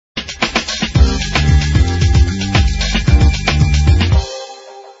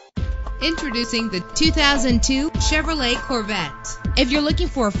Introducing the 2002 Chevrolet Corvette. If you're looking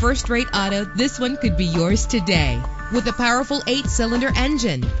for a first-rate auto, this one could be yours today. With a powerful 8-cylinder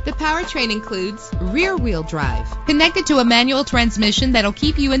engine, the powertrain includes rear-wheel drive, connected to a manual transmission that'll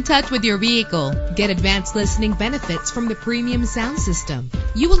keep you in touch with your vehicle. Get advanced listening benefits from the premium sound system.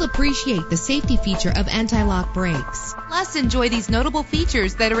 You will appreciate the safety feature of anti-lock brakes. Plus, enjoy these notable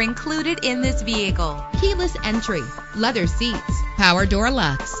features that are included in this vehicle: keyless entry, leather seats, power door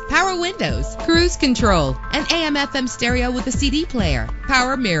locks, power windows, cruise control, an AM/FM stereo with a CD player,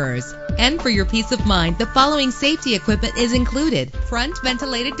 power mirrors. And for your peace of mind, the following safety equipment is included: front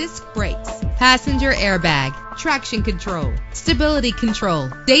ventilated disc brakes, passenger airbag, traction control, stability control,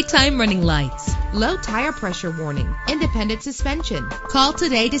 daytime running lights, low tire pressure warning, independent suspension. Call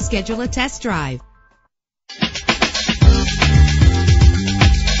today to schedule a test drive.